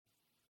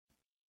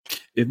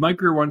if Mike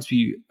Grier wants to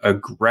be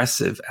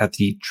aggressive at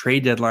the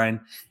trade deadline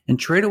and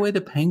trade away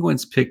the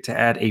Penguins pick to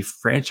add a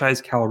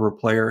franchise caliber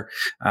player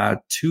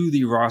to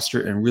the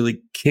roster and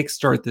really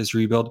kickstart this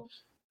rebuild,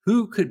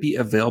 who could be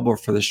available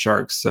for the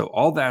Sharks? So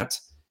all that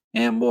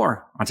and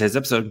more on today's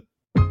episode.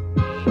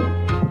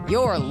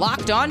 You're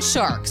Locked On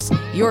Sharks,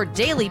 your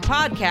daily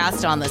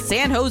podcast on the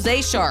San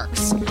Jose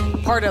Sharks.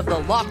 Part of the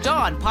Locked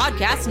On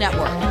Podcast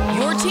Network,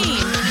 your team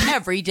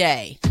every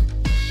day.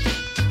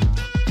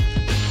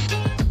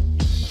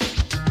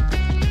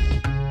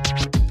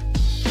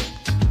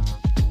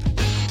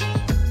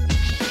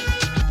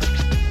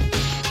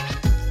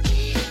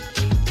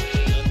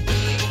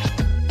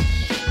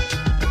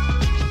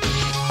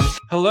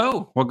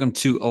 Hello, welcome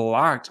to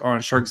Locked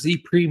On Sharks, the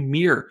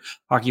premier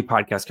hockey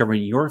podcast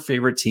covering your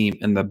favorite team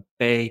in the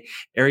Bay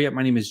Area.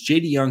 My name is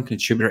JD Young,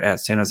 contributor at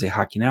San Jose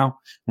Hockey Now.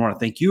 I want to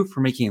thank you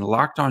for making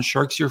Locked On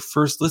Sharks your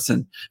first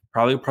listen.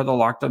 Probably part of the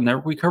Locked On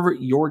Network. We cover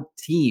your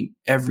team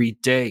every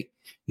day.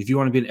 If you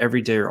want to be an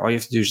everydayer, all you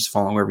have to do is just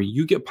follow wherever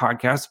you get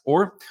podcasts,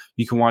 or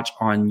you can watch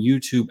on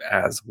YouTube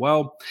as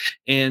well.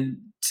 And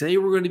today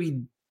we're going to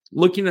be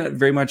looking at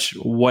very much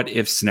what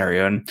if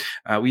scenario. And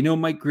we know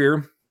Mike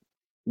Grier,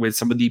 with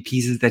some of the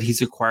pieces that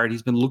he's acquired,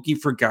 he's been looking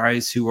for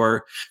guys who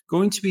are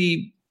going to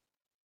be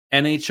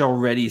NHL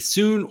ready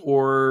soon,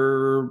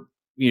 or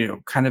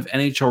kind of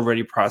NHL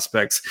ready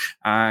prospects.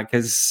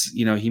 Because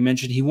he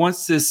mentioned he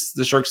wants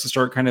the Sharks to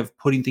start kind of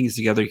putting things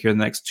together here in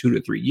the next 2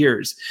 to 3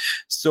 years.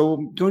 So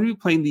I'm going to be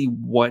playing the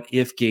what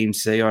if game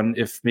today on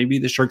if maybe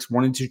the Sharks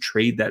wanted to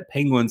trade that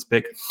Penguins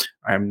pick.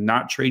 I'm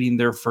not trading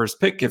their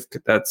first pick, if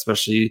that's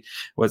especially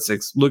what's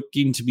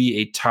looking to be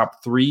a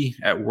top 3,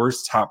 at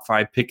worst top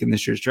 5 pick in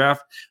this year's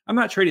draft. I'm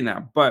not trading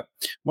that, but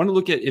want to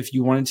look at if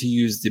you wanted to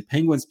use the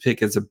Penguins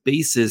pick as a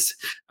basis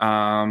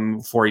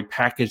for a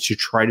package to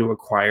try to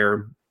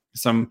acquire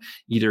some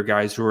either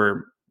guys who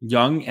are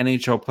young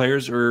NHL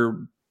players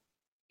or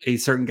a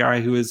certain guy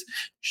who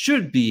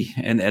should be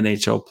an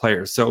NHL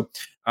player. So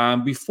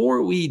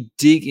before we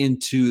dig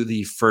into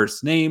the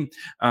first name,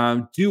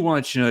 do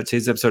want to let you know that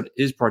today's episode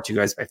is brought to you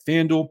guys by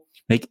FanDuel.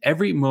 Make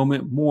every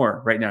moment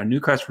more. Right now,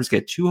 new customers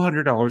get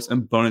 $200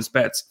 in bonus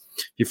bets.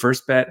 Your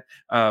first bet,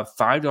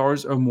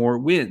 $5 or more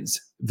wins.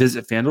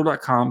 Visit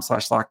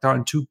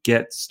FanDuel.com/lockedon to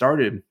get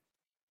started.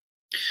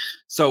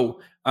 So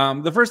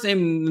the first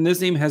name, and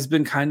this name has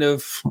been kind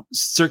of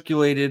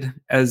circulated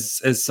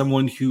as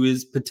someone who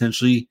is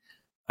potentially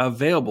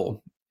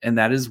available, and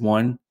that is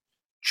one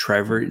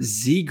Trevor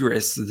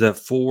Zegras, the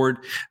forward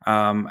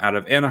out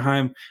of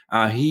Anaheim.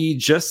 He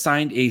just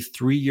signed a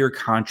 3-year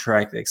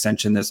contract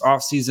extension this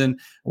offseason,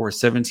 or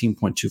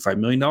 $17.25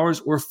 million, or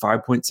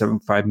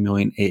 $5.75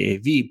 million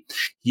AAV.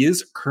 He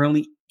is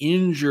currently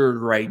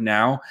injured right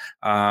now,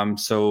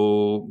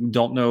 so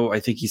don't know. I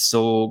think he's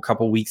still a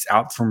couple weeks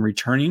out from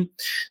returning.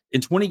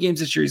 In 20 games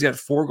this year, he's got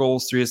 4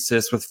 goals, 3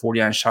 assists with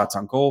 49 shots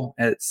on goal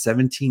at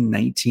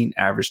 17-19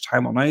 average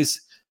time on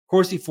ice.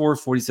 Corsi for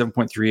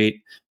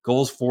 47.38,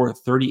 goals for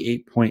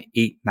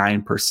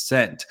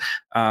 38.89%.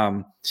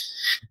 And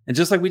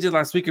just like we did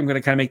last week, I'm going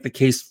to kind of make the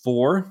case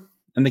for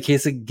and the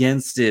case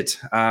against it.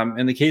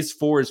 And the case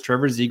for is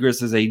Trevor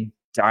Zegras is a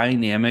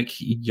dynamic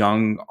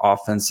young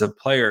offensive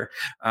player.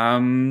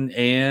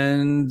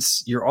 And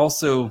you're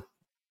also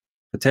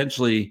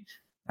potentially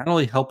not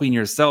only helping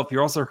yourself,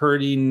 you're also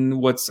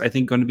hurting what's, I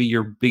think, going to be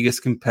your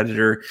biggest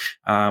competitor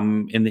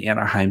in the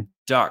Anaheim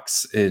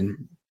Ducks.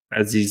 And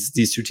as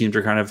these two teams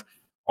are kind of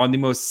on the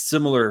most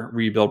similar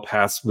rebuild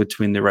paths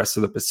between the rest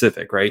of the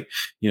Pacific, right?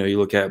 You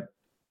look at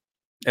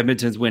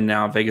Edmonton's win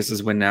now,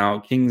 Vegas's win now,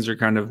 Kings are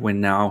kind of win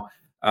now.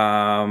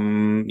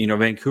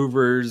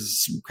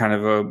 Vancouver's kind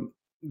of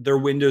their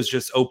window's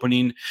just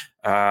opening.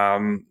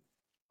 Seattle's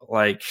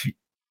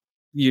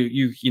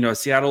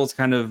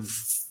kind of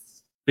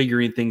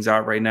figuring things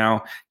out right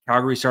now.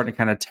 Calgary's starting to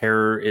kind of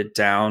tear it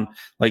down.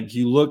 Like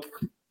you look,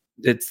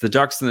 it's the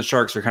Ducks and the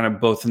Sharks are kind of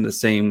both in the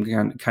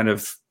same kind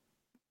of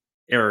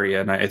area.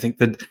 And I think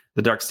that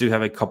the Ducks do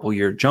have a couple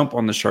year jump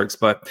on the Sharks,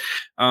 but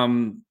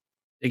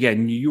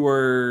again, you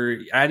are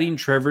adding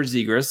Trevor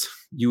Zegras.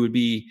 You would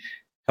be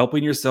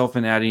helping yourself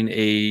and adding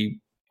a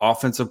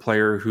offensive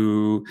player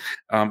who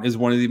is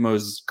one of the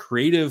most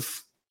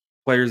creative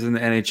players in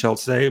the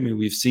NHL today. I mean,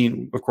 we've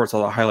seen, of course,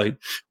 all the highlight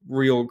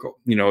reel,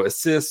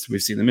 assists.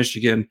 We've seen the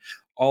Michigan,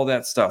 all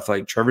that stuff.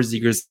 Like Trevor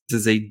Zegras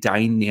is a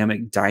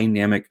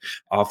dynamic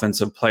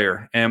offensive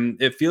player.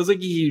 And it feels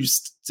like he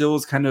still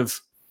is kind of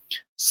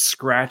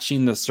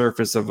scratching the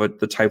surface of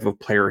the type of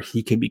player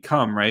he can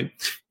become, right?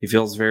 He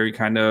feels very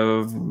kind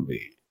of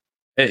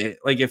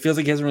it feels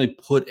like he hasn't really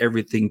put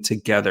everything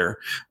together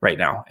right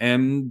now.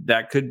 And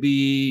that could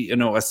be,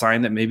 a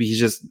sign that maybe he's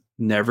just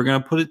never going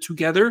to put it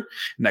together.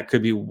 And that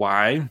could be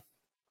why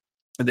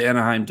the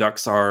Anaheim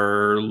Ducks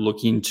are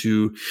looking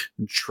to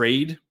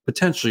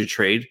potentially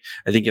trade.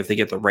 I think if they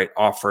get the right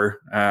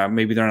offer,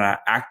 maybe they're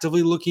not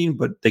actively looking,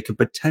 but they could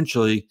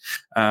potentially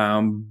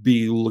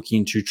be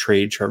looking to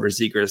trade Trevor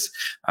Zegras.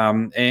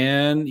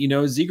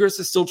 Zegras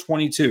is still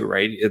 22,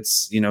 right?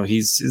 It's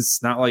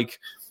not like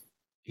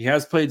he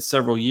has played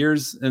several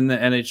years in the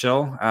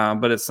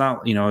NHL, but it's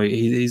not,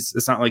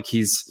 it's not like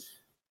he's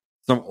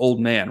some old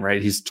man,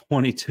 right? He's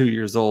 22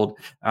 years old,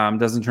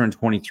 doesn't turn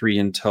 23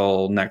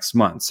 until next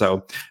month.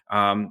 So,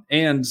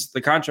 and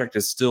the contract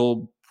is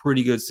still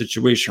pretty good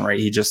situation, right?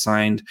 He just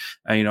signed,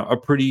 a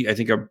pretty, I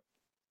think a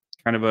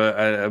kind of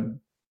a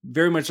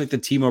very much like the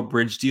Timo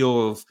Bridge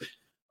deal of,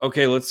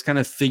 okay, let's kind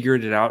of figure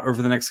it out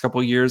over the next couple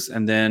of years.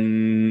 And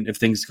then if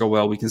things go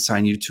well, we can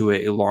sign you to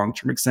a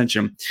long-term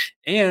extension.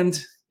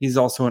 And he's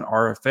also an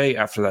RFA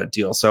after that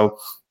deal. So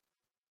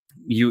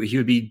he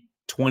would be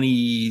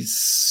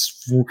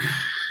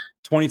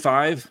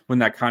 25 when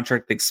that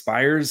contract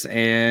expires,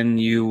 and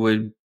you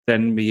would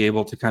then be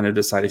able to kind of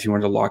decide if you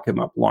want to lock him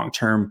up long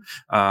term,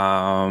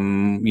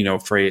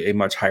 for a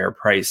much higher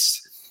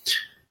price.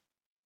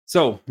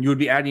 So you would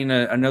be adding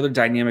another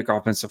dynamic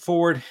offensive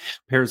forward,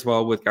 pairs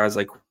well with guys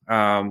like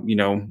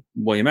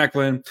William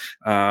Eklund,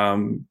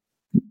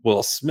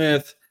 Will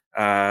Smith,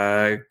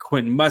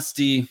 Quentin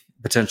Musty,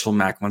 potential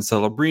Macklin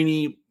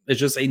Celebrini. It's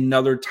just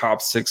another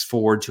top 6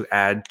 forward to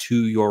add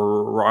to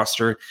your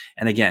roster.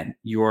 And again,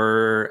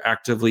 you're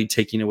actively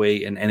taking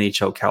away an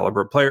NHL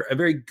caliber player, a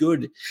very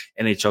good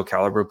NHL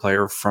caliber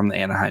player from the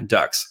Anaheim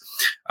Ducks.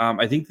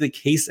 I think the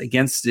case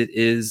against it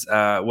is,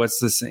 what's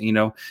this,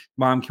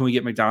 Mom, can we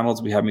get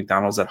McDonald's? We have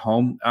McDonald's at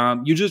home.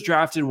 You just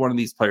drafted one of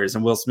these players,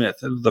 and Will Smith,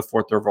 the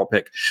 4th overall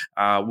pick.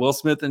 Will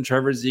Smith and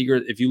Trevor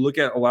Zegras, if you look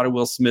at a lot of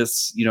Will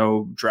Smith's,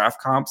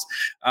 draft comps,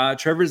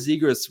 Trevor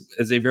Zegras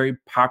is a very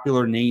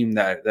popular name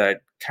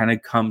that kind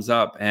of comes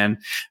up, and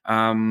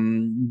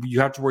you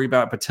have to worry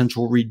about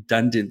potential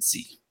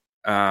redundancy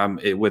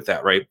with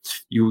that, right?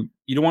 You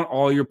don't want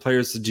all your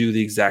players to do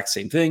the exact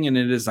same thing, and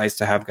it is nice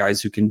to have guys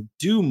who can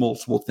do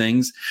multiple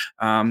things.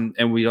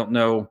 And we don't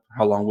know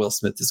how long Will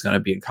Smith is going to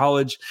be in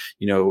college.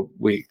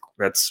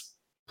 That's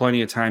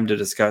plenty of time to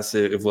discuss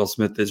if Will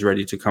Smith is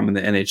ready to come in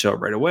the NHL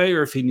right away,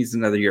 or if he needs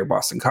another year at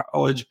Boston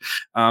College.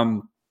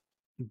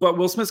 But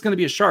Will Smith's going to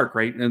be a Shark,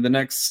 right? In the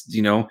next,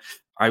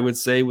 I would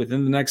say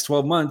within the next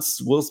 12 months,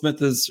 Will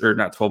Smith is, or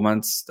not 12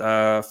 months,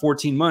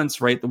 14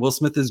 months, right? The Will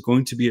Smith is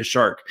going to be a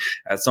Shark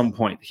at some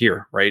point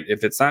here, right?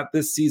 If it's not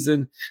this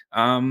season,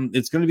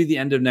 it's going to be the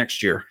end of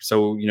next year.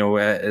 So,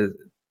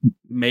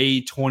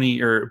 March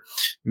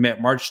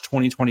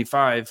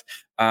 2025,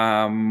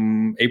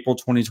 April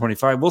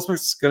 2025, Will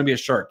Smith's going to be a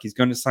Shark. He's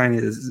going to sign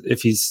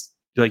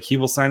he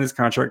will sign his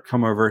contract,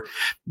 come over,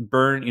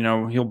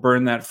 he'll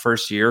burn that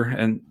first year,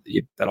 and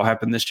that'll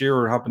happen this year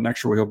or happen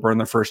next year where he'll burn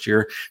the first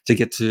year to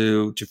get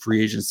to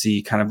free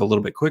agency kind of a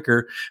little bit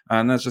quicker.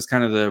 And that's just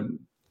kind of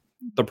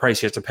the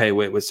price you have to pay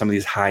with some of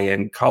these high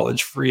end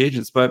college free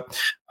agents,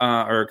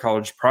 or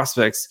college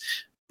prospects.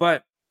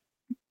 But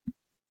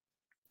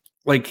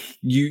like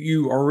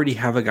you already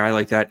have a guy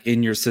like that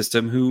in your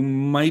system who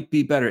might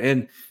be better.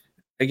 And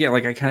again,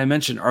 like I kind of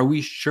mentioned, are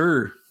we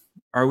sure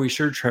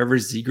Trevor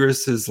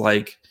Zegras is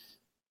like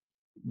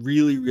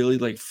really, really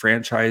like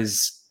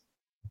franchise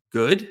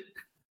good?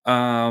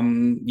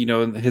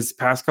 His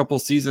past couple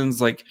seasons,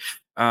 this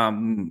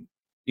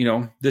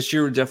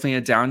year was definitely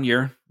a down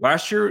year.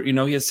 Last year, he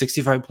had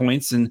 65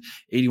 points in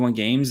 81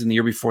 games. And the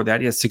year before that,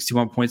 he had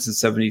 61 points in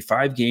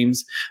 75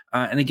 games.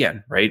 And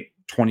again, right,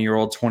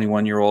 20-year-old,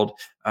 21-year-old,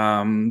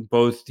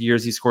 both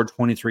years he scored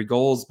 23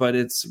 goals, but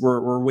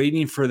we're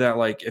waiting for that.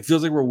 Like, it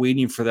feels like we're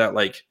waiting for that,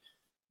 like,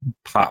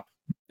 pop.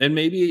 And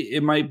maybe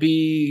it might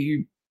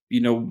be,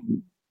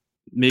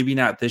 maybe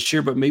not this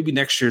year, but maybe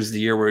next year's the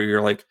year where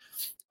you're like,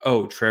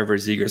 oh, Trevor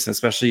Zegras,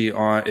 especially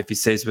if he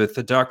stays with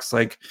the Ducks,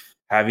 like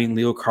having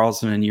Leo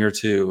Carlson in year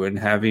 2 and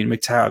having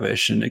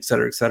McTavish and et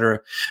cetera, et cetera.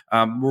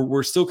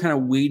 We're still kind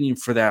of waiting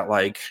for that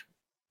like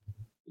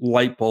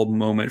light bulb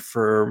moment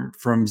from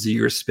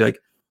Zegras to be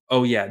like,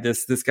 oh yeah,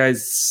 this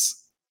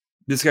guy's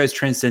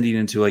transcending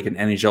into like an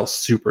NHL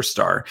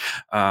superstar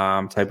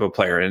type of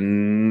player.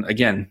 And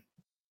again,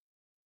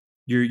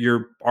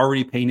 you're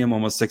already paying him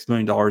almost $6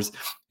 million, and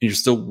you're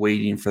still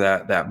waiting for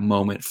that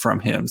moment from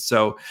him.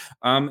 So,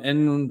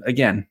 and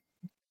again,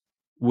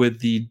 would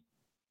the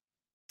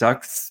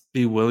Ducks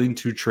be willing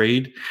to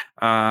trade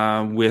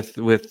with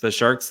the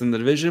Sharks in the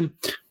division?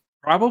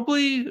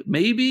 Probably,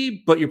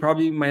 maybe, but you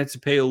probably might have to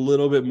pay a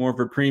little bit more of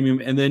a premium,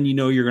 and then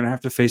you're going to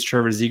have to face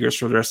Trevor Zegras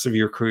for the rest of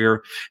your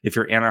career if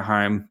you're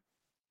Anaheim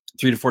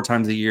 3 to 4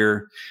 times a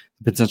year,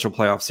 potential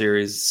playoff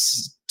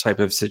series type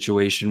of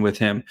situation with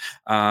him.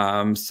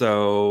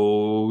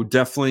 So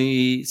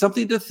definitely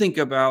something to think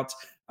about.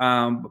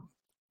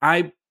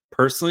 I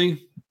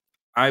personally,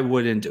 I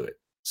wouldn't do it.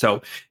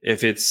 So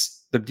if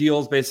it's the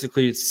deals,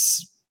 basically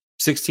it's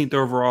 16th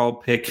overall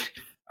pick,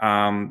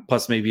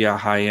 plus maybe a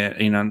high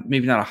end,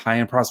 maybe not a high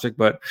end prospect,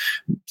 but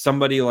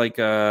somebody like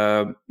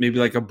maybe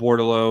like a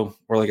Bordelot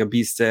or like a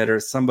Bstead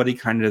or somebody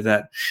kind of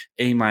that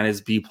A-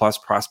 B+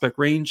 prospect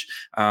range.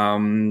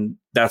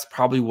 That's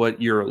probably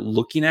what you're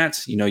looking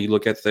at. You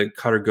look at the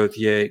Cutter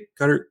Gauthier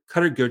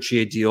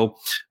deal,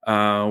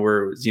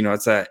 where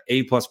it's a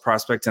A+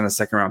 prospect and a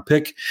second round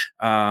pick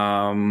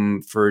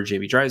for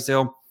Jamie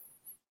Drysdale.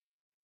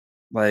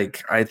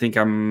 Like, I think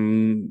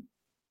I'm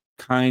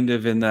kind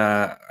of in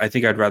the, I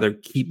think I'd rather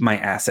keep my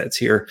assets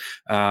here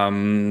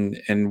and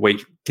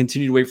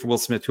continue to wait for Will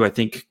Smith, who I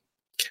think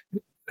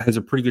has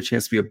a pretty good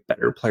chance to be a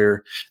better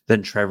player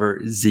than Trevor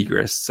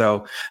Zegras.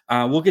 So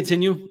we'll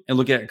continue and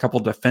look at a couple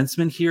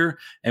defensemen here,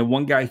 and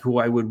one guy who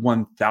I would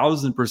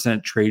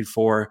 1000% trade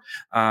for,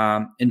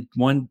 and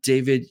one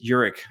David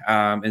Urich,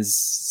 and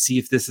see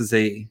if this is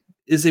a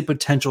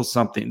potential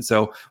something.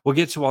 So we'll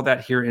get to all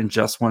that here in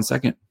just 1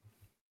 second.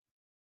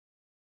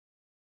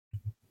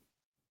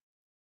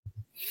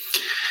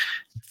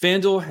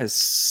 FanDuel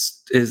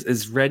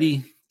is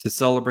ready to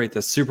celebrate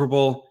the Super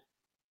Bowl,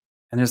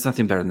 and there's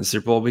nothing better than the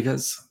Super Bowl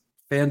because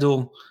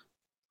FanDuel,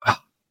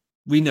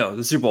 we know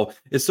the Super Bowl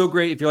is so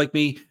great. If you're like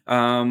me,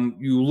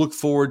 you look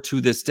forward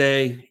to this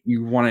day.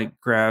 You want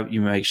to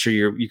make sure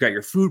you got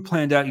your food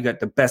planned out. You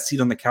got the best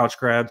seat on the couch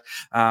grabbed.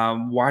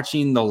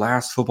 Watching the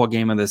last football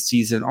game of the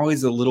season,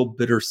 always a little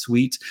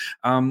bittersweet.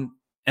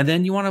 And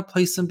then you want to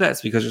place some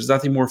bets because there's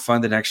nothing more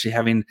fun than actually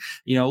having,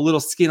 a little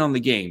skin on the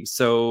game.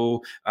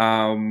 So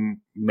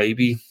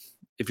maybe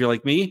if you're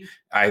like me,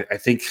 I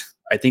think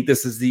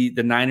this is the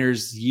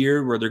Niners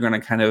year where they're going to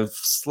kind of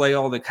slay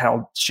all the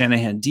Kyle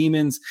Shanahan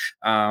demons,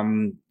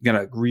 going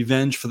to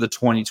revenge for the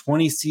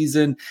 2020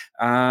 season.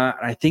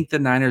 I think the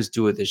Niners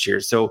do it this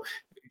year. So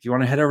if you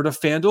want to head over to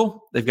FanDuel,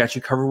 they've got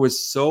you covered with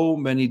so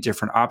many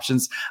different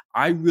options.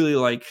 I really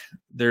like,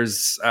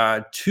 there's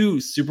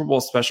two Super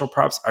Bowl special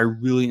props I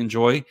really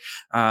enjoy.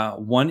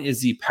 One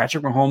is the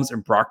Patrick Mahomes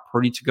and Brock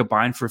Purdy to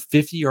combine for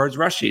 50 yards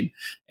rushing.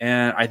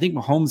 And I think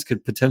Mahomes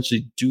could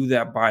potentially do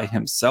that by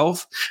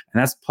himself.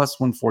 And that's plus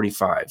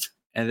 145.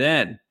 And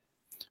then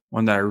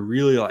one that I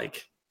really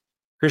like,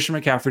 Christian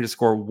McCaffrey to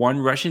score one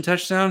rushing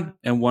touchdown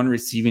and one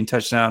receiving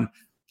touchdown,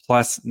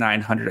 plus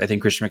 900. I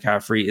think Christian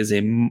McCaffrey is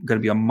going to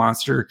be a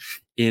monster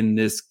in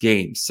this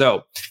game.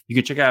 So you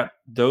can check out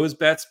those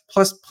bets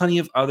plus plenty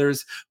of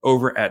others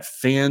over at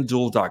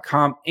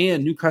FanDuel.com.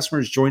 And new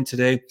customers join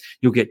today,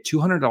 you'll get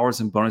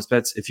 $200 in bonus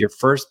bets if your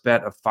first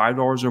bet of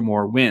 $5 or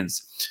more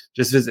wins.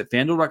 Just visit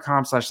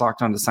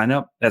FanDuel.com/lockedon to sign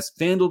up. That's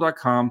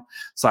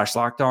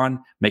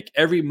FanDuel.com/lockedon. Make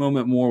every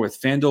moment more with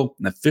FanDuel,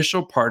 an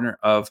official partner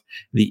of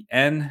the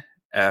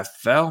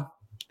NFL.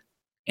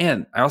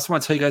 And I also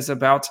want to tell you guys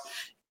about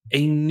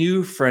a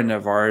new friend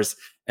of ours,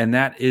 and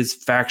that is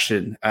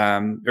Factor.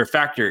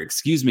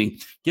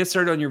 Get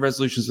started on your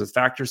resolutions with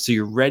Factor so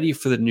you're ready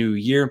for the new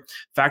year.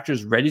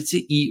 Factor's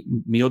ready-to-eat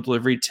meal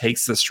delivery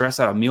takes the stress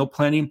out of meal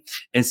planning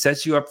and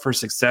sets you up for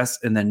success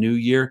in the new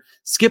year.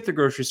 Skip the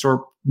grocery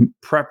store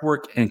prep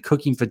work and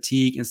cooking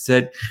fatigue.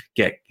 Instead,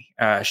 get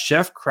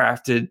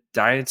chef-crafted,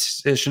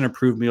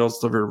 dietitian-approved meals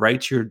delivered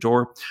right to your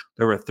door.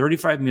 There are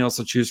 35 meals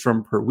to choose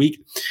from per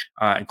week,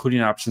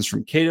 including options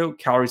from keto,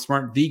 calorie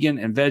smart, vegan,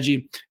 and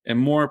veggie, and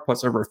more,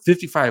 plus over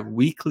 55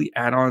 weekly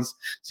add-ons.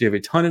 So you have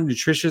a ton of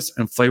nutritious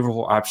and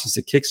flavorful options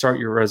to kickstart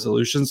your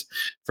resolutions.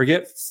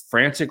 Forget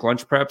frantic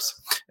lunch preps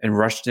and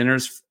rush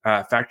dinners.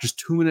 Factor's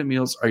 2-minute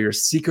meals are your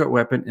secret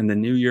weapon in the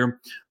new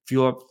year.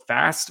 Fuel up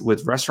fast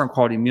with restaurant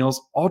quality meals,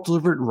 all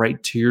delivered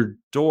right to your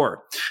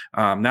door.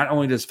 Not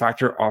only does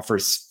Factor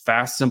offers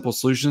fast, simple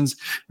solutions,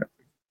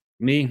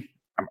 I'm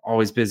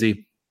always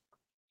busy.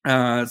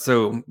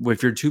 So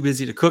if you're too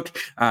busy to cook,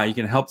 you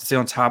can help to stay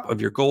on top of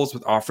your goals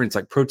with offerings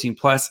like Protein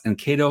Plus and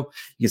Keto.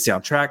 You can stay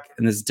on track,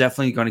 and this is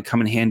definitely going to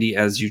come in handy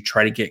as you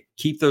try to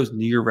keep those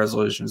New Year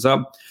resolutions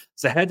up.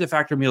 So head to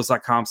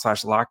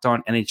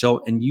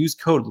factormeals.com/LockedOnNHL and use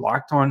code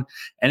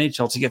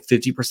LockedOnNHL to get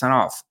 50%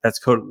 off. That's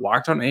code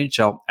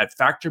LockedOnNHL at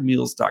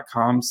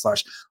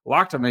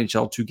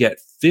factormeals.com/LockedOnNHL to get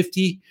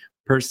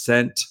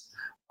 50%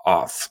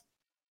 off.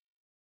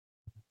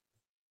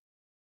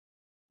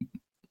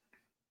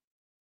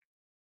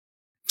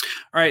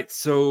 All right,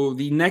 so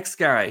the next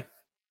guy,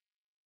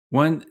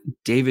 one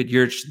David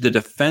Urich, the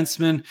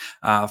defenseman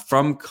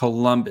from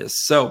Columbus.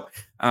 So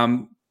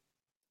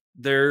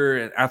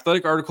their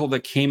athletic article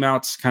that came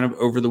out kind of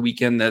over the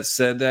weekend that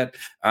said that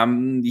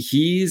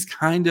he's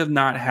kind of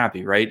not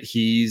happy, right?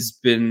 He's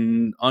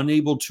been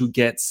unable to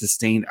get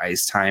sustained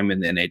ice time in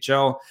the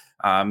NHL.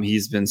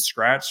 He's been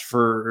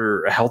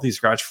a healthy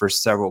scratch for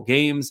several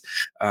games.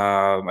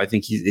 I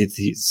think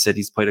he said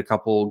he's played a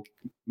couple,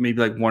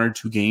 maybe like 1 or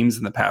 2 games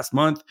in the past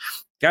month.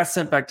 Got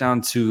sent back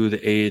down to the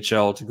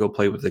AHL to go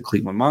play with the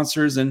Cleveland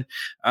Monsters, and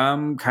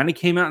kind of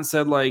came out and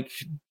said, like,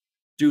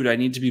 dude, I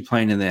need to be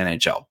playing in the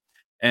NHL.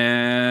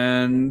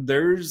 And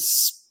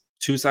there's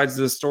 2 sides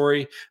of the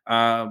story.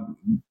 One,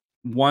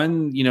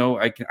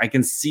 I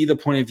can see the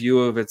point of view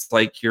of, it's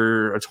like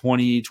you're a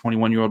 20,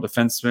 21-year-old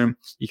defenseman.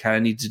 You kind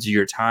of need to do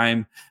your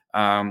time.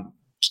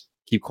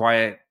 Keep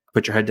quiet,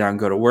 put your head down,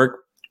 go to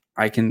work.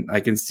 I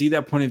can see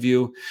that point of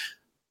view.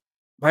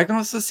 But I can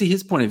also see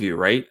his point of view,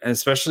 right?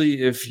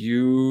 Especially if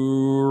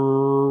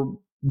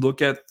you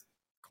look at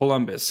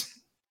Columbus.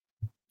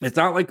 It's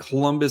not like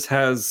Columbus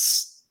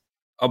has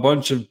a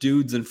bunch of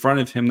dudes in front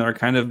of him that are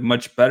kind of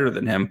much better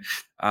than him.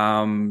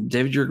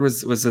 David Urich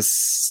was the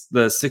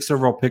 6th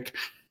overall pick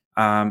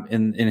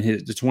in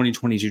the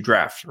 2022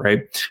 draft,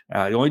 right?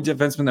 The only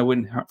defenseman that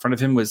went in front of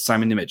him was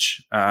Simon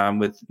Nemec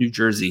with New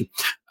Jersey.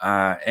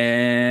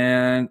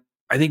 And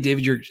I think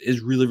David Yurch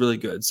is really, really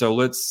good. So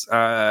let's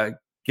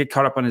get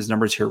caught up on his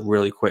numbers here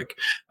really quick.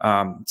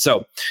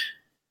 So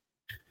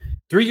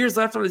 3 years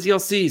left on his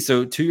ELC.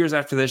 So 2 years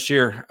after this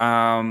year,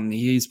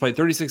 he's played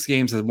 36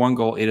 games, has 1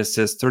 goal, 8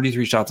 assists,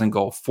 33 shots on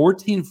goal,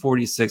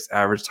 1446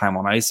 average time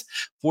on ice,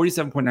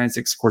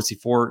 47.96 Corsi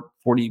for,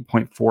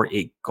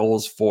 40.48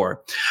 goals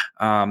for.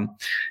 And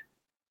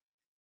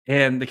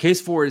the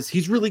case for is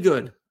he's really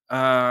good.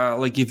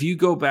 Like if you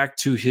go back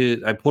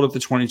to I pulled up the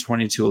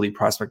 2022 Elite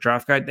Prospect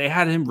Draft Guide. They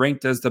had him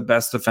ranked as the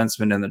best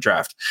defenseman in the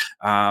draft.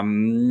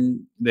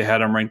 They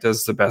had him ranked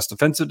as the best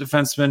defensive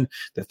defenseman,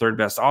 the third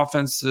best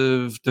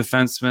offensive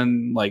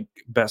defenseman, like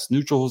best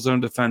neutral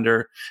zone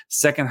defender,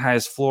 second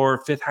highest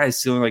floor, fifth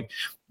highest ceiling. Like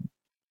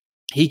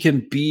he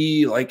can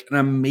be like an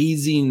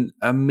amazing,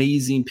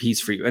 amazing piece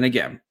for you. And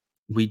again,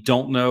 we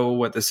don't know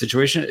what the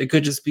situation. It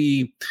could just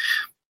be,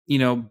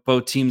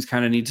 both teams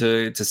kind of need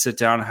to sit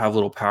down and have a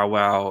little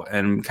powwow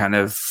and kind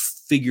of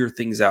figure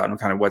things out and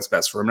kind of what's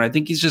best for him. And I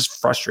think he's just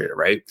frustrated,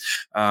 right?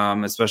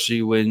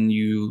 Especially when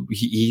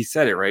he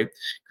said it, right?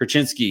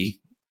 Krasinski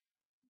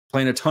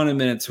playing a ton of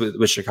minutes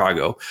with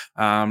Chicago.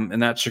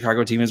 And that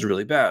Chicago team is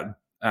really bad.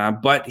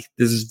 But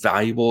this is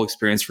valuable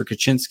experience for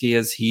Kaczynski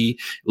as he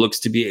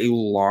looks to be a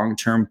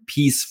long-term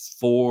piece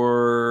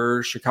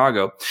for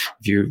Chicago.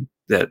 If you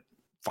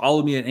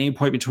follow me at any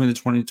point between the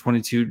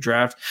 2022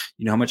 draft,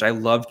 you know how much I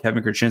loved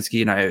Kevin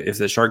Krasinski, and if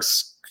the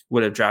Sharks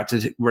were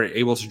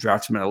able to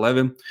draft him at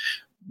 11,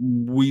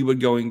 we would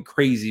going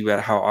crazy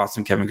about how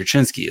awesome Kevin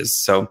Krasinski is.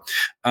 So,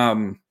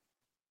 he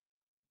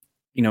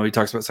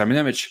talks about Simon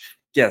Nemec.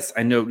 Yes,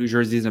 I know New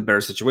Jersey is in a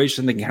better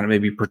situation. They can kind of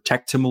maybe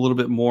protect him a little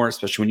bit more,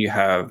 especially when you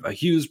have a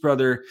Hughes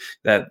brother.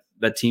 That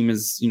team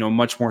is,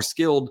 much more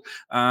skilled,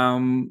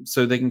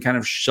 so they can kind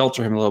of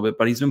shelter him a little bit.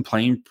 But he's been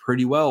playing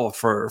pretty well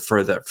for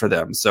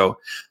them. So,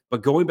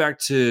 but going back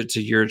to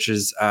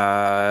Yurch's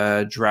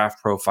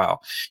draft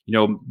profile,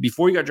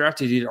 before he got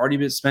drafted, he'd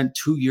already spent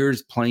 2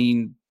 years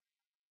playing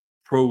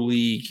pro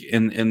league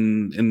in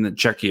the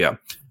Czechia.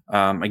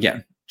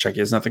 Again, Czechia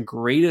is not the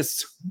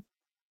greatest.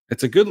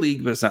 It's a good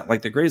league, but it's not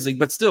like the greatest league.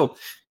 But still,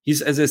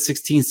 he's as a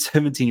 16,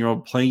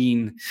 17-year-old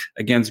playing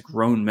against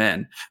grown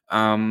men.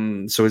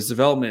 So his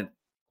development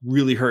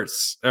really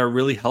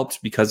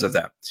helped because of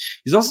that.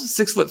 He's also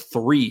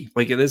 6'3".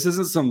 Like this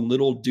isn't some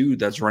little dude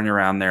that's running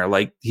around there.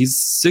 Like he's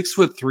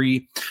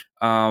 6'3",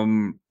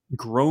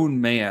 grown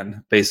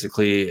man,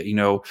 basically,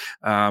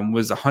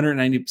 was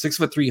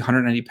 6'3",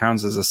 190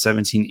 pounds as a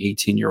 17,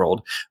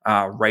 18-year-old,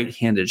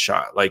 right-handed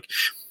shot. Like,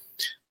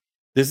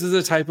 this is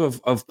a type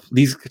of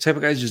these type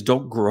of guys just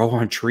don't grow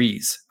on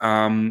trees.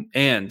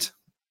 And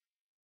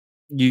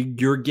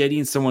you're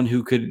getting someone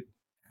who could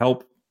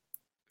help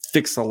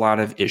fix a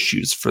lot of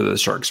issues for the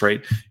Sharks,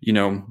 right?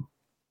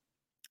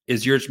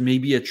 Is Yurch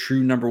maybe a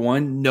true number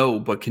one? No,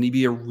 but can he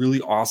be a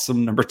really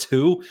awesome number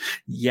two?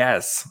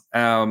 Yes.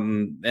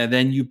 And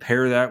then you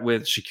pair that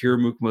with Shakir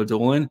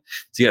Mukhamadullin.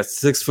 So you got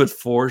 6'4"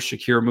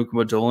 Shakir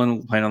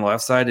Mukhamadullin playing on the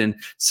left side and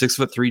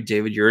 6'3"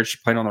 David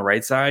Yurch playing on the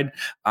right side.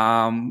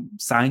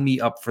 Sign me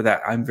up for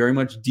that. I'm very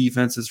much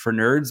defenses for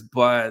nerds,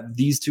 but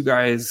these two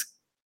guys,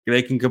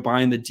 they can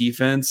combine the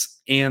defense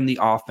and the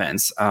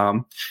offense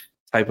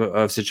type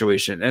of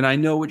situation. And I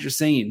know what you're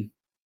saying.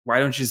 Why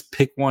don't you just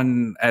pick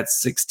one at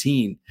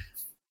 16?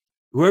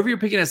 Whoever you're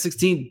picking at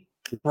 16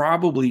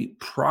 probably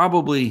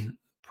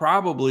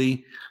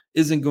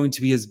isn't going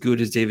to be as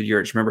good as David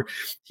Yurch. Remember,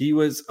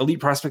 Elite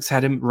Prospects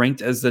had him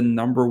ranked as the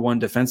number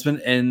one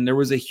defenseman, and there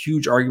was a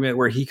huge argument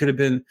where he could have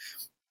been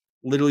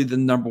literally the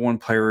number one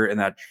player in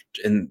that.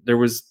 And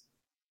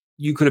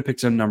you could have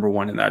picked him number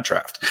one in that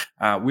draft.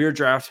 Weird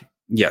draft.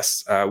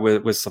 Yes,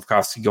 with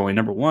Slafkovsky going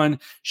number one,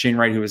 Shane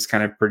Wright, who was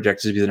kind of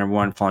projected to be the number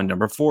one, falling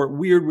number 4.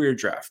 Weird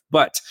draft.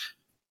 But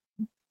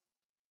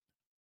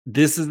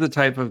this is the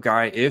type of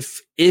guy,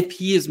 if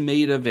he is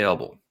made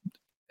available,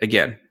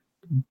 again,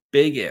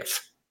 big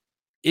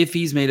if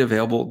he's made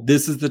available,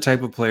 this is the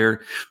type of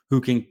player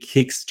who can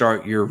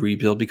kickstart your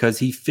rebuild because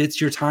he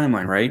fits your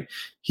timeline, right?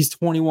 He's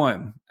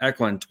 21,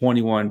 Eklund,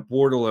 21,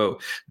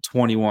 Bordelot,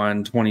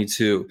 21,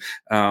 22,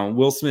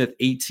 Will Smith,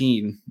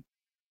 18,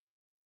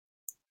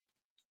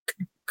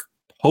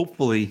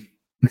 hopefully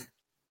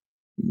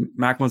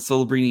Macklin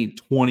Celebrini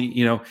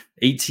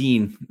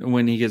 18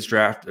 when he gets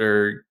drafted,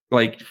 or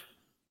like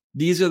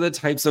these are the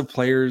types of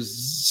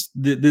players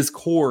this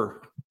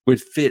core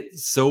would fit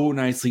so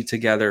nicely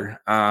together.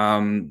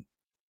 And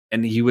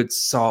he would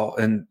solve,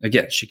 and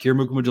again, Shakir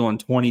Mukhamadullin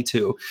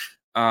 22,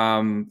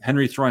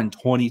 Henry Thrun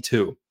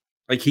 22.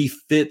 Like he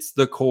fits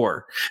the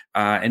core,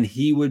 and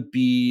he would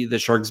be the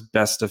Sharks'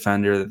 best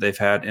defender that they've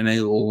had in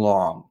a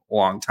long,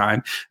 long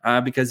time,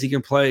 because he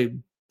can play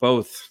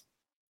both.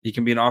 He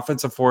can be an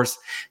offensive force,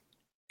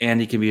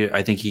 and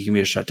I think he can be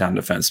a shutdown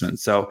defenseman.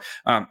 So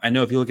I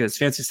know if you look at his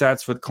fancy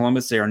stats with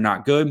Columbus, they are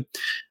not good.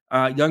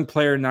 Young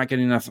player, not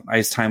getting enough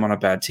ice time on a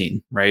bad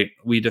team, right?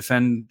 We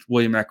defend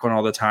William Eklund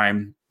all the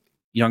time.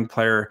 Young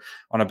player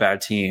on a bad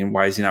team.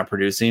 Why is he not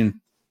producing?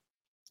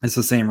 It's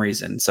the same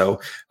reason. So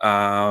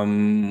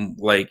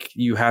like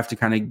you have to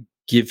kind of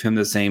give him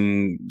the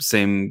same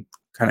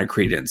kind kind of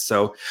credence.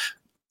 So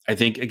I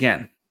think,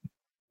 again,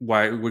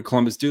 why would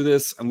Columbus do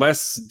this?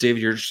 Unless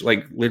David Yurch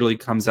like literally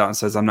comes out and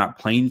says, I'm not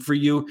playing for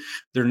you,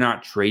 they're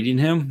not trading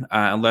him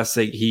unless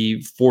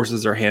he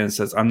forces their hand and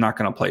says, I'm not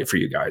going to play for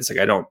you guys. Like,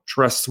 I don't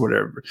trust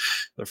whatever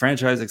the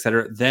franchise,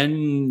 etc.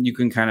 Then you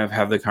can kind of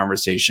have the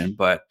conversation.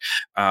 But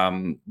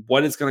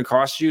what it's going to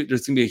cost you,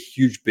 there's going to be a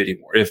huge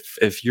bidding war.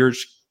 If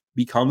Yurch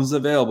becomes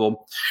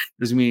available,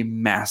 there's going to be a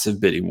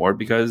massive bidding war,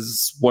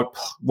 because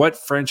what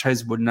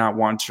franchise would not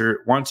want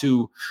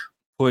to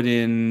put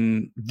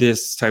in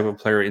this type of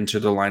player into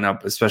the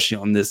lineup, especially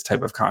on this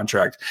type of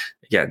contract?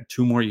 Again,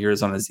 2 more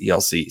years on his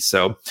ELC.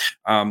 So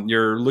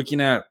you're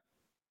looking at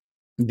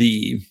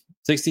the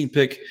 16th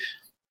pick.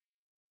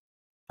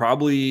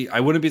 Probably, I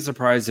wouldn't be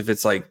surprised if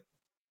it's like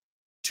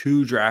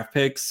 2 draft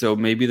picks. So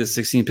maybe the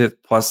 16th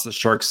pick plus the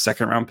Sharks'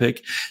 2nd round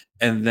pick,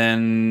 and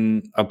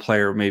then a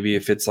player, maybe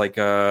if it's like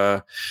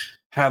a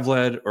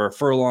Havled or a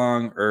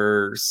Furlong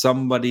or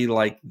somebody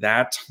like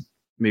that,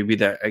 maybe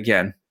that,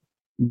 again,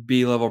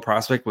 B-level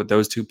prospect with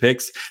those 2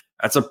 picks.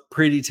 That's a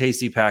pretty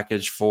tasty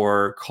package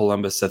for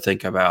Columbus to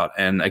think about.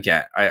 And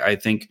again, I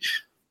think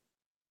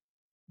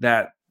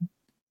that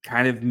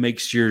kind of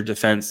makes your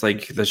defense,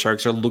 like the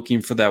Sharks are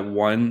looking for that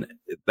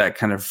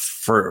kind of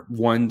for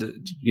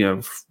one,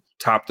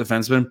 top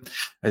defenseman.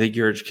 I think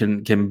Yurich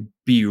can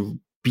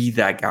be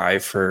that guy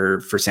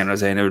for San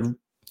Jose. And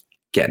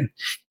again,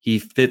 he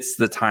fits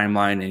the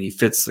timeline and he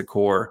fits the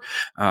core,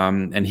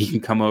 and he can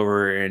come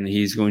over and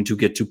he's going to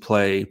get to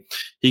play.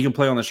 He can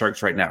play on the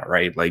Sharks right now,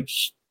 right? Like,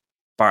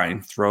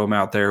 fine, throw him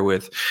out there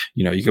with,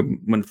 you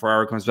can, when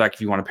Ferraro comes back,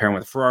 if you want to pair him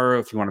with Ferraro,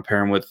 if you want to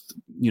pair him with,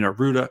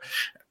 Ruda,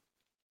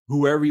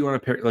 whoever you want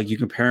to pair, like you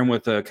can pair him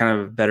with a kind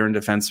of veteran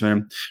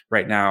defenseman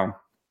right now,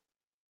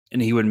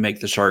 and he would make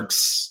the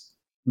Sharks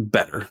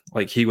better.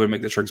 Like, he would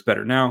make the Sharks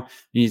better now.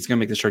 He's going to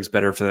make the Sharks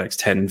better for the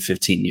next 10,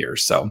 15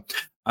 years. So,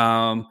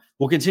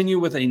 we'll continue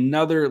with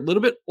another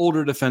little bit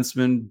older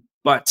defenseman,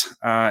 but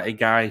a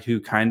guy who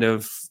kind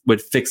of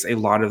would fix a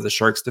lot of the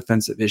Sharks'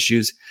 defensive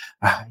issues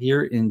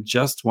here in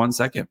just 1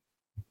 second.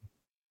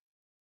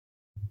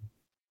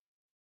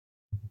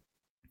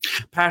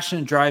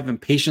 Passion, drive,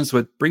 and patience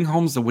with bring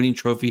homes the winning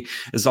trophy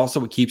is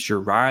also what keeps your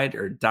ride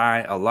or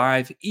die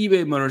alive.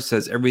 eBay Motors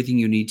has everything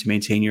you need to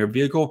maintain your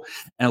vehicle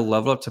and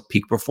level up to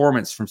peak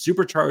performance, from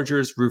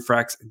superchargers, roof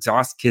racks,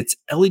 exhaust kits,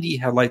 LED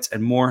headlights,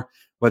 and more.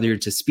 Whether you're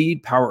into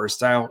speed, power, or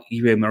style,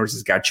 eBay Motors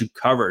has got you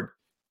covered.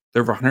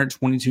 There are over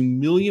 122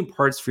 million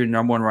parts for your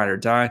number one ride or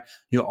die.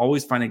 You'll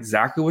always find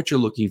exactly what you're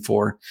looking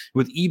for.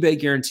 With eBay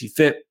Guarantee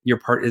Fit, your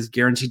part is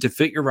guaranteed to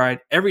fit your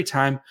ride every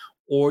time,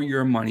 or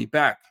your money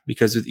back.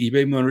 Because with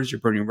eBay Motors,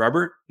 you're burning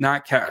rubber,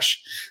 not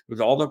cash. With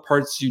all the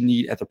parts you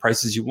need at the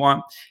prices you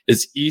want,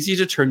 it's easy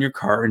to turn your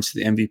car into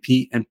the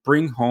MVP and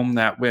bring home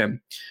that win.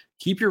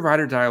 Keep your ride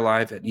or die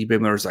alive at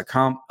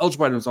ebaymotors.com.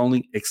 Eligible items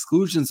only.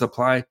 Exclusions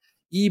apply.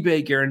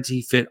 eBay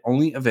Guarantee Fit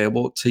only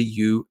available to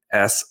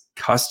U.S.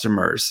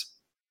 customers.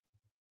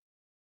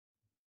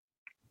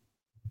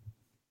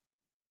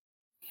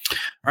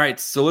 All right,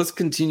 so let's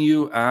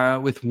continue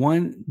with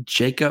one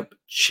Jacob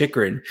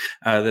Chychrun,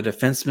 the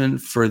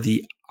defenseman for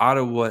the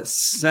Ottawa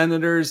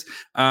Senators.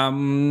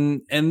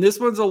 And this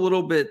one's a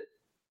little bit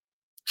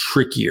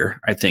trickier,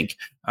 I think.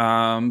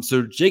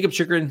 So Jacob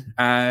Chychrun,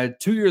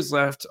 2 years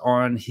left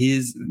on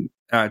his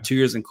 2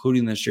 years,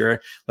 including this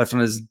year, left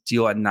on his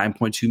deal at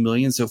 $9.2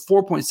 million. So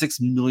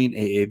 $4.6 million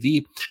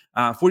AAV,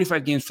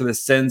 45 games for the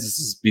Sens. This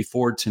is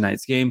before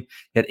tonight's game.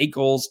 He had 8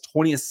 goals,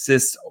 20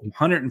 assists,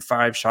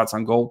 105 shots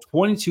on goal,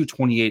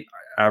 22-28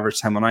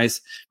 average time on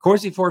ice.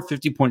 Corsi for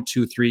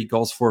 50.23,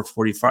 goals for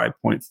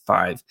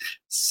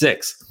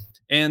 45.56.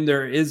 And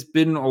there has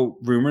been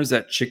rumors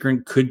that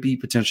Chychrun could be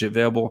potentially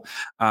available.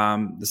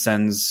 The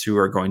Sens, who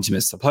are going to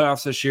miss the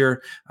playoffs this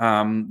year,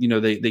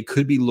 they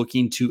could be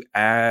looking to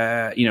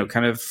add,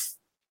 kind of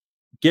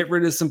get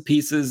rid of some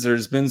pieces.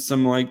 There's been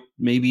some, like,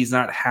 maybe he's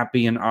not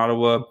happy in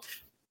Ottawa.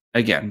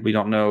 Again, we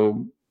don't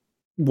know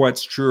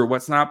what's true or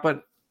what's not,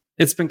 but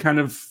it's been kind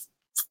of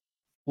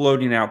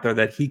floating out there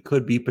that he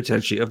could be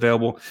potentially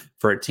available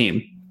for a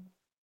team.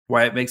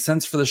 Why it makes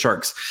sense for the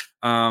Sharks.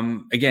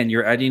 Again,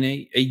 you're adding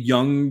a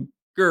younger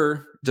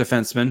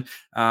defenseman.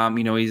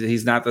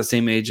 He's not the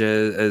same age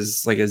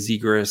as like a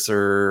Zegras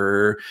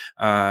or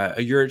a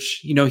Jurich.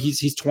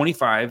 He's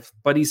 25,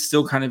 but he's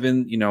still kind of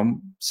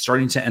in,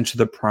 starting to enter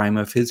the prime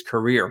of his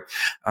career.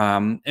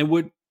 And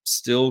would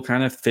still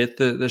kind of fit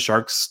the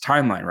Sharks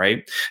timeline,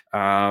 right?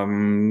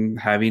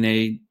 Having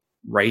a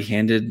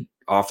right-handed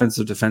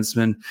offensive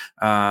defenseman,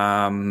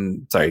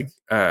 having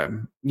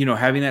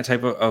that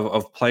type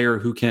of player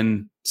who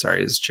can,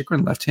 is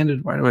Chychrun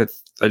left-handed? Why do I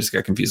just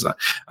got confused on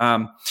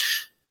that.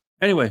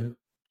 Anyway,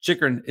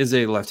 Chychrun is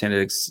a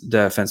left-handed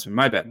defenseman,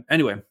 my bad.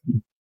 Anyway,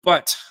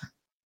 but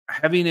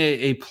having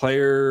a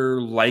player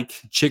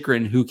like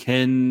Chychrun who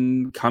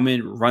can come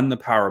in, run the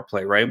power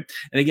play, right?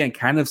 And again,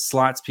 kind of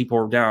slots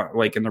people down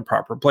like in their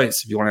proper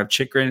place. If you want to have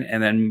Chychrun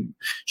and then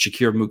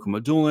Shakir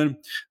Mukhamadullin,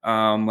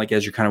 like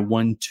as your kind of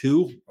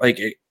 1-2, like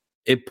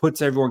it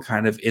puts everyone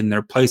kind of in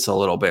their place a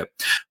little bit.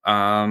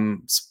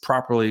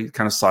 Properly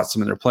kind of slots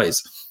them in their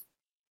place.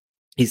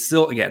 He's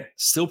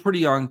still pretty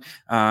young,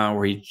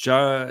 where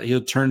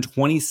he'll turn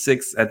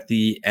 26 at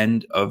the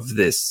end of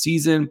this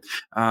season.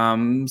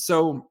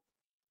 So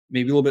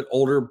maybe a little bit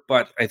older,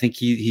 but I think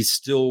he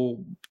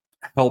still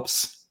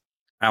helps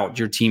out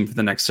your team for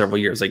the next several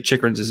years. Like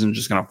Chikrin isn't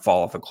just going to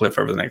fall off a cliff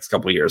over the next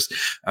couple of years.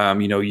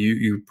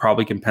 You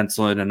probably can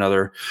pencil in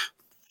another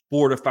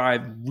 4 to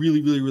 5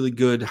 really, really, really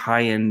good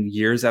high-end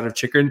years out of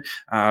Chikrin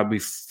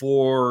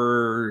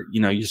before,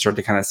 you start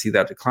to kind of see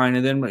that decline.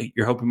 And then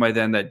you're hoping by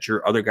then that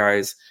your other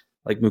guys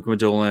like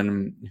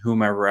Mukamadulin,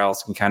 whomever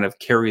else can kind of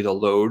carry the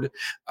load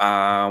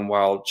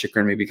while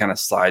Chikrin maybe kind of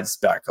slides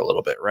back a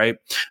little bit, right?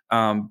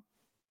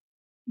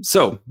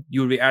 So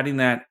you would be adding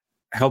that,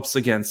 helps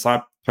again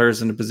slot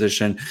players into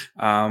position.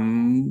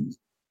 And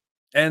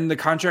the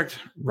contract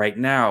right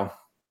now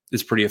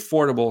is pretty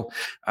affordable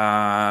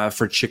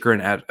for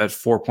Chikrin at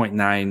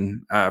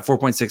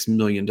 $4.6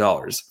 million.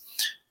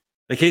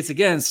 The case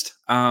against,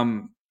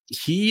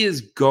 he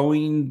is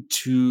going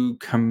to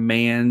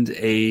command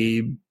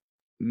a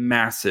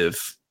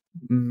massive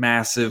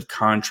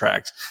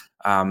contract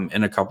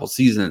in a couple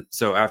seasons.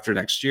 So after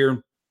next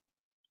year,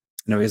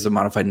 he has a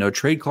modified no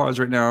trade clause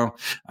right now,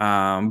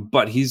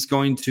 but he's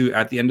going to,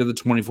 at the end of the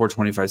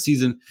 24-25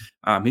 season,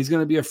 he's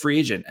going to be a free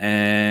agent,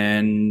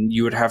 and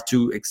you would have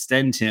to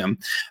extend him.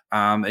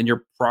 And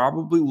you're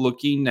probably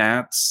looking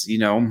at,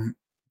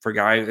 for a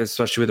guy,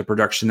 especially with the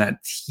production that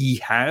he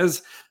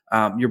has,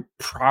 you're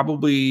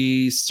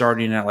probably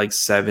starting at like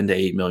 $7 to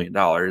 $8 million,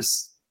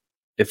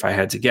 if I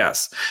had to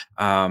guess.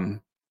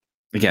 Again,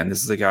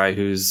 this is a guy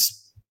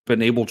who's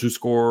been able to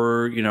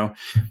score,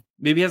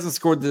 maybe hasn't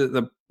scored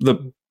the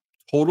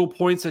total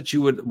points that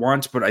you would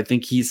want, but I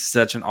think he's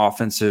such an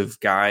offensive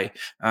guy,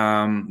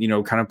 kind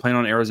of playing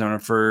on Arizona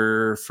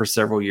for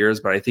several years,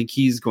 but I think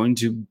he's going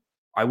to,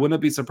 I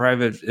wouldn't be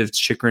surprised if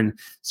Chikrin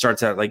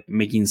starts at like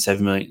making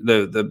 $7 million.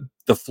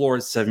 The floor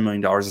is $7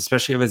 million,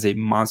 especially if it's a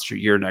monster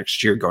year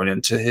next year going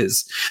into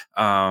his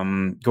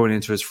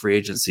free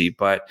agency,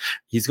 but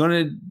he's going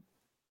to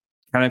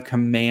kind of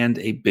command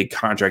a big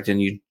contract,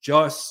 and you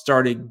just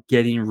started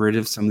getting rid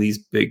of some of these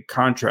big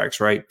contracts,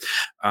 right?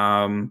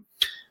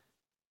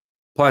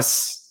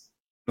 Plus,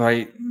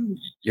 right,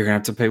 you're gonna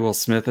have to pay Will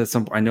Smith at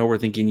some point. I know we're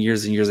thinking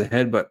years and years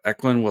ahead, but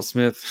Eklund, Will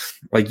Smith,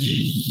 like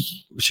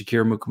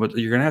Shakir Mukumoto,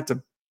 you're gonna have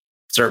to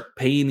start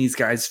paying these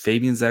guys.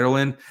 Fabian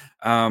Zetterlund.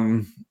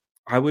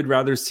 I would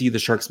rather see the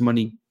Sharks'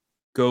 money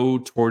go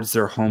towards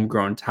their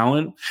homegrown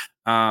talent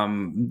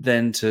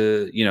than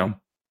to,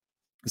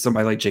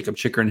 somebody like Jacob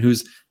Chikrin,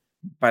 who's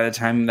by the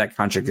time that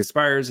contract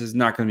expires is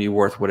not going to be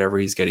worth whatever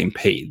he's getting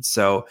paid.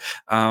 So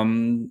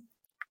the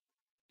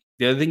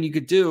other thing you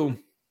could do,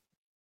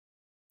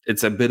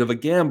 it's a bit of a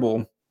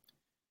gamble.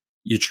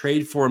 You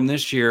trade for him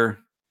this year.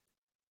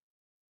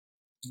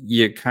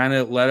 You kind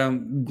of let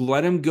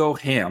him go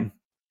ham,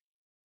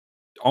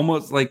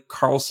 almost like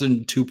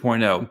Carlson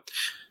 2.0.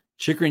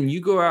 Chikrin,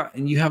 you go out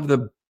and you have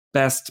the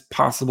best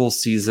possible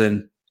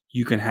season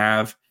you can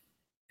have,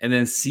 and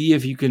then see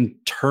if you can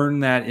turn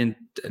that in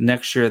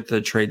next year at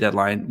the trade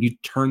deadline. You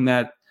turn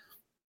that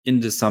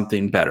into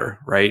something better,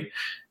 right?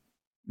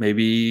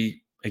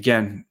 Maybe,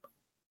 again,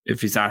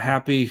 if he's not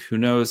happy, who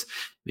knows?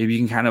 Maybe you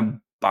can kind of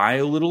buy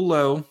a little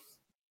low.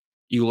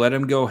 You let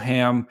him go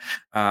ham.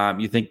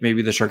 You think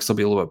maybe the Sharks will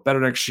be a little bit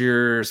better next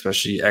year,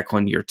 especially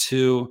Eklund year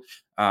 2.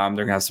 They're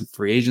going to have some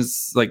free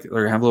agents, like they're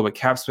going to have a little bit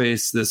of cap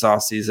space this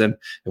offseason.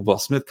 If Will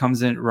Smith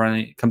comes in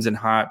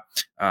hot,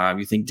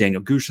 you think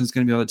Daniel Gushin's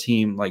going to be on the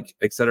team, like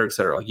et cetera, et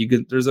cetera. Like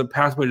there's a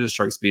pathway to the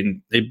Sharks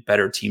being a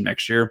better team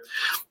next year.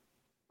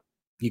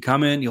 You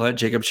come in, you let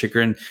Jacob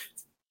Chikrin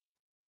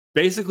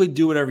basically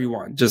do whatever you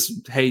want.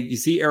 Just, hey, you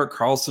see Erik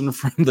Karlsson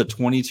from the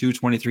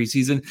 22-23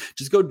 season,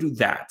 just go do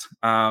that.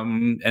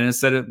 And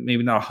instead of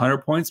maybe not 100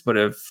 points, but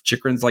if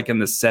Chikrin's like in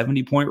the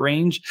 70-point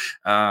range,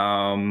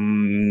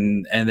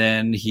 and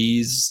then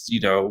he's,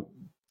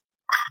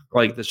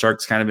 like the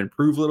Sharks kind of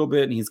improve a little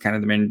bit and he's kind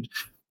of the main,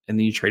 and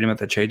then you trade him at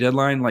the trade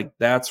deadline, like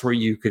that's where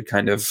you could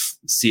kind of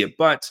see it.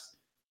 But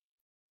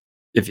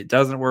if it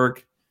doesn't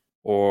work,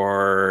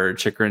 or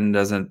Chikrin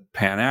doesn't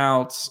pan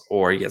out,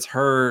 or he gets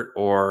hurt,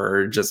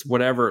 or just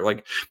whatever,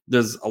 like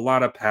there's a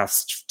lot of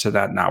paths to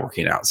that not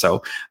working out.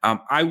 So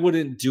I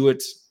wouldn't do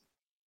it.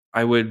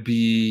 I would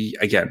be,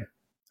 again,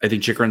 I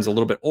think Chikrin's a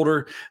little bit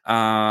older.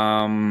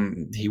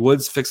 He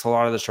would fix a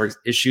lot of the Sharks'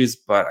 issues,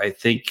 but I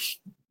think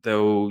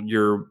though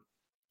you're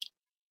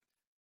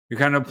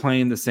kind of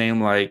playing the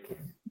same like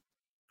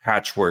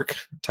patchwork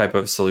type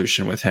of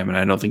solution with him, and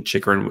I don't think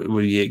Chikrin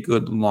would be a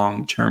good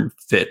long-term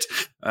fit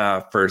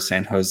for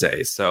San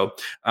Jose. So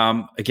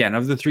again,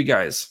 of the three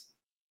guys,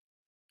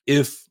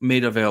 if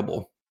made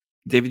available,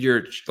 David,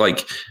 you're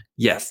like,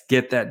 yes,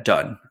 get that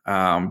done.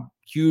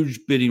 Huge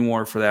bidding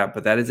war for that,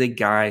 but that is a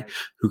guy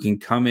who can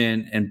come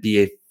in and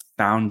be a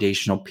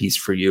foundational piece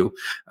for you.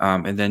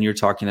 And then you're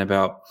talking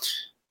about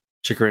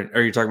Chikrin,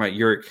 or you're talking about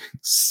Jurek,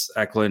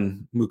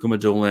 Eklund,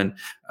 Mukamadulin,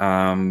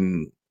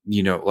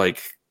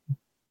 like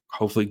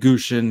hopefully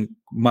Gushin,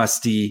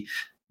 Musty,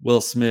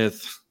 Will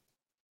Smith,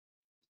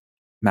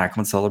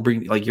 Macklin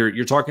Celebrini. Like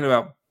you're talking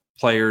about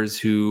players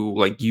who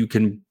like you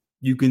can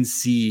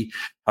see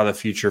how the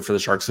future for the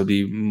Sharks will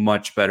be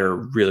much better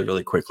really,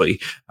 really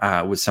quickly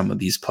with some of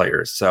these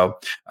players. So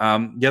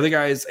the other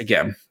guys,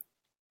 again,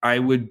 I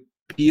would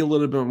be a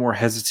little bit more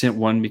hesitant.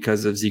 One,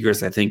 because of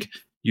Zegras. I think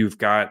you've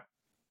got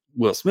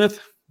Will Smith,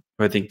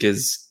 who I think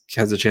has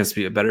a chance to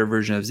be a better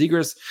version of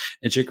Zegras,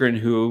 and Chychrun,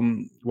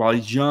 who, while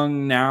he's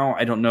young now,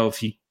 I don't know if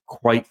he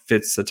quite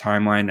fits the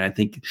timeline. I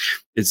think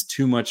it's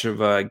too much of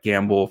a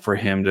gamble for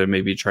him to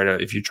maybe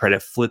if you try to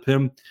flip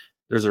him,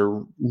 there's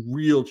a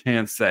real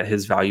chance that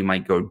his value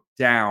might go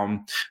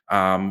down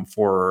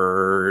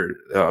for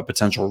a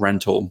potential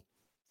rental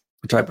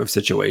type of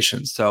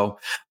situation. So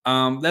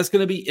that's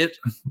going to be it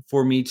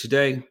for me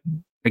today.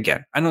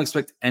 Again, I don't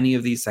expect any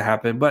of these to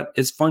happen, but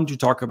it's fun to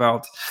talk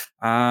about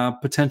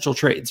potential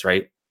trades,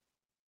 right?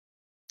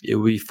 It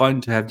would be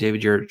fun to have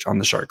David Yurich on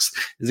the Sharks.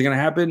 Is it going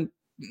to happen?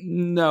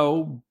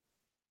 No,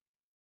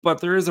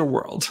 but there is a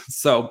world.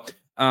 So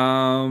that's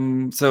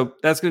going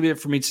to be it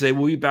for me today.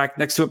 We'll be back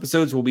next 2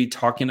 episodes. We'll be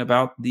talking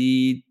about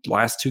the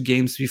last 2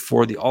 games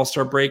before the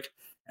All-Star break.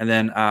 And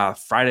then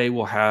Friday,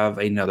 we'll have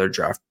another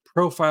draft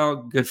profile,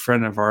 good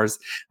friend of ours,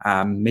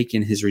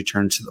 making his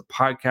return to the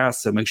podcast.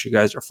 So make sure you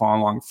guys are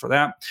following along for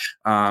that.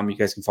 You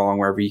guys can follow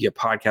wherever you get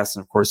podcasts.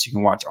 And of course, you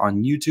can watch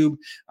on YouTube.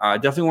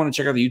 Definitely want to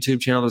check out the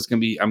YouTube channel.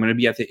 I'm going to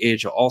be at the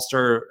AHL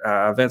All-Star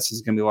events.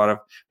 There's going to be a lot of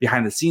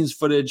behind the scenes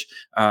footage,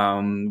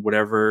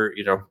 whatever,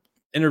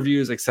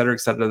 interviews, et cetera,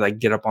 that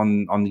get up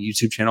on the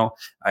YouTube channel.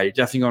 You're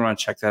definitely going to want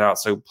to check that out.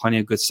 So plenty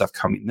of good stuff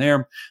coming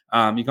there.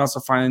 You can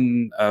also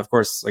find, of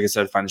course, like I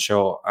said, find the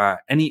show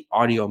any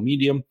audio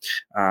medium.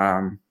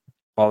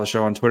 Follow the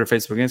show on Twitter,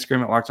 Facebook,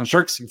 Instagram at Locked On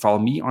Sharks. You can follow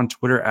me on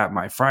Twitter at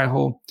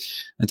MyFryHole.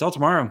 Until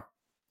tomorrow,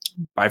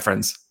 bye,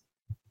 friends.